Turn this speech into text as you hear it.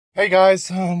Hey guys,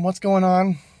 what's going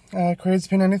on?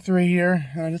 CrazyPin93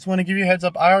 here. I just want to give you a heads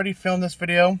up. I already filmed this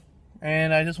video,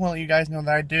 and I just want to let you guys know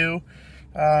that I do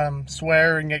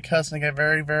swear and get cussed and get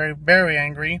very, very, very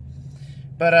angry.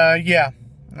 But yeah,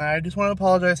 I just want to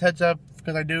apologize, heads up,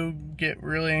 because I do get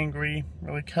really angry,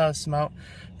 really cuss out.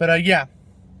 But yeah,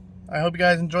 I hope you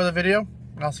guys enjoy the video,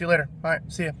 and I'll see you later. Alright,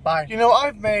 see ya, bye. You know,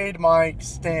 I've made my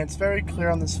stance very clear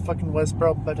on this fucking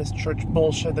Westboro Baptist Church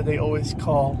bullshit that they always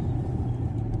call.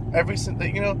 They're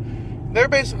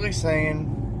basically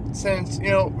saying, since,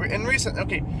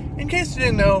 in case you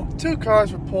didn't know, 2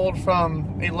 cars were pulled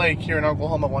from a lake here in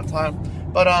Oklahoma one time.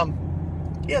 But,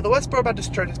 yeah, the Westboro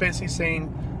Baptist Church is basically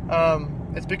saying,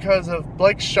 it's because of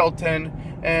Blake Shelton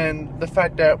and the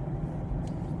fact that,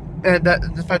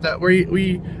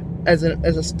 we as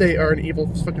a state are an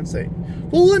evil fucking state.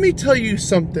 Well, let me tell you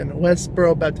something,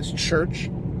 Westboro Baptist Church.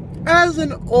 As an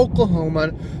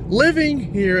Oklahoman, living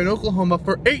here in Oklahoma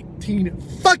for 18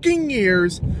 fucking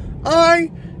years,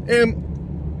 I am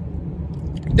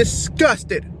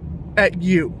disgusted at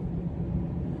you.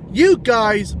 You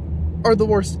guys are the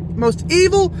worst, most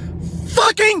evil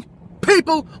fucking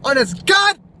people on this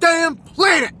goddamn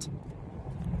planet.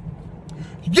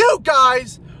 You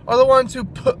guys are the ones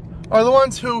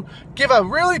who give a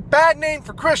really bad name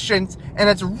for Christians, and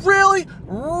it's really,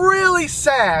 really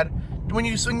sad when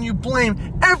you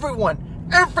blame everyone,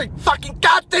 every fucking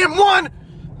goddamn one,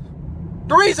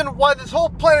 the reason why this whole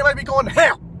planet might be going to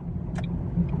hell.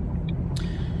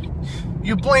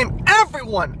 You blame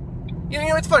everyone. You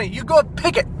know, it's funny, you go and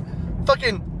picket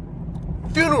fucking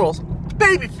funerals,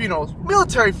 baby funerals,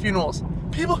 military funerals,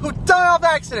 people who die of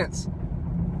accidents.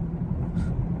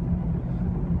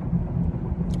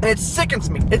 And it sickens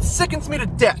me to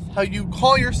death how you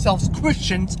call yourselves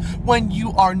Christians when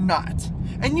you are not.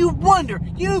 And you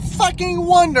fucking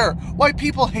wonder why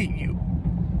people hate you.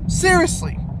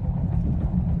 Seriously.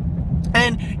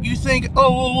 And you think,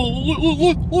 oh,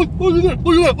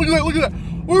 look at that.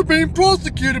 We're being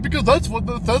prosecuted because that's what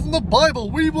it says in the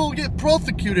Bible. We will get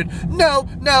prosecuted. No.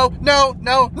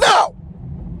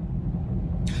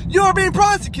 You're being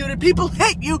prosecuted. People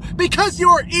hate you because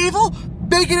you're evil,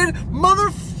 bigoted,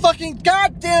 motherfucking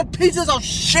goddamn pieces of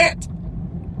shit.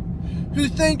 Who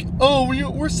think, oh,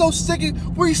 we're so sick,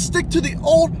 we stick to the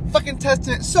old fucking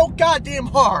testament so goddamn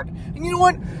hard. And you know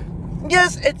what?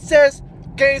 Yes, it says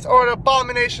gays are an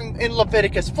abomination in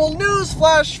Leviticus. Well,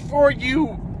 newsflash for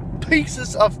you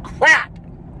pieces of crap.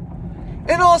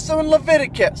 And also in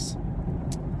Leviticus,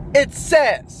 it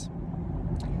says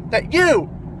that you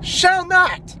shall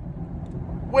not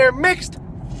wear mixed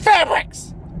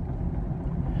fabrics.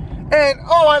 And,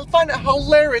 oh, I find it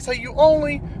hilarious how you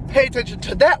only pay attention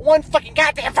to that one fucking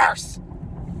goddamn verse.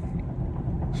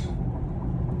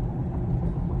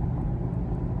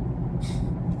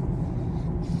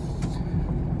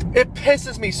 It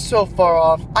pisses me so far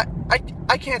off.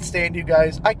 I can't stand you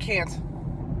guys. I can't.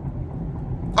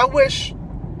 I wish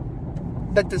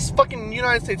that this fucking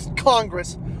United States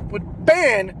Congress would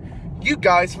ban you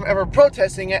guys from ever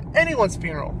protesting at anyone's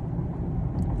funeral.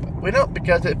 But we don't,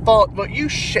 because what you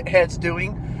shitheads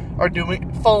are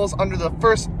doing falls under the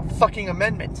First fucking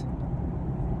Amendment.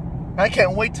 I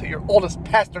can't wait till your oldest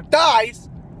pastor dies.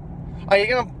 Are you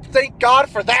gonna thank God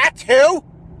for that too?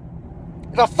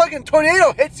 If a fucking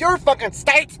tornado hits your fucking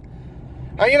state,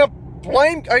 are you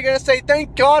gonna say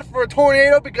thank God for a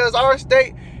tornado because our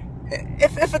state,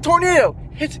 if a tornado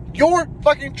hits your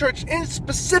fucking church in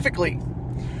specifically,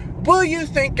 will you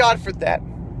thank God for that?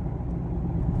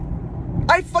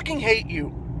 I fucking hate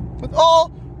you with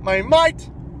all my might.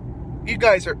 You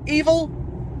guys are evil.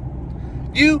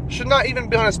 You should not even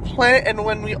be on this planet, and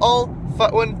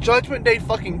when Judgment Day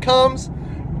fucking comes,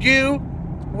 you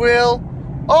will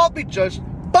all be judged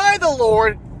by the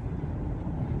Lord.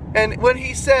 And when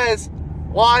He says,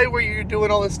 why were you doing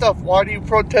all this stuff? Why do you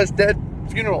protest dead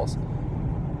funerals?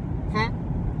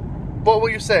 What will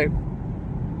you say?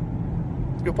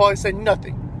 You'll probably say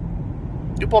nothing.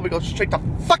 You'll probably go straight to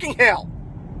fucking hell.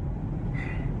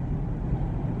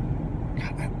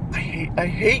 God, I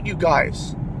hate you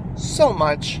guys so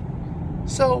much.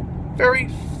 So very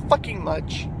fucking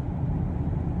much.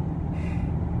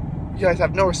 You guys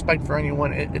have no respect for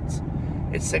anyone.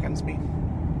 It sickens me.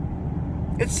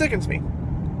 It sickens me.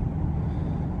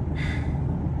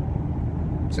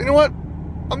 So you know what?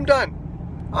 I'm done.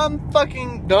 I'm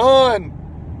fucking done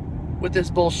with this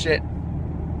bullshit.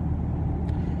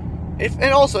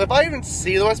 And also, if I even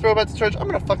see the Westboro Baptist Church, I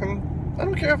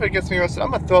don't care if it gets me arrested,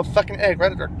 I'm gonna throw a fucking egg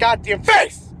right at their goddamn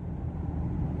face!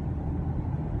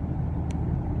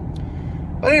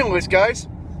 But anyways, guys,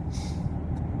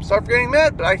 sorry for getting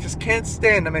mad, but I just can't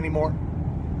stand them anymore.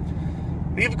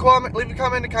 Leave a comment in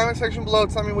the comment section below.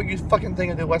 Tell me what you fucking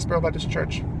think of the Westboro Baptist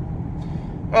Church.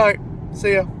 Alright,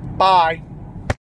 see ya. Bye.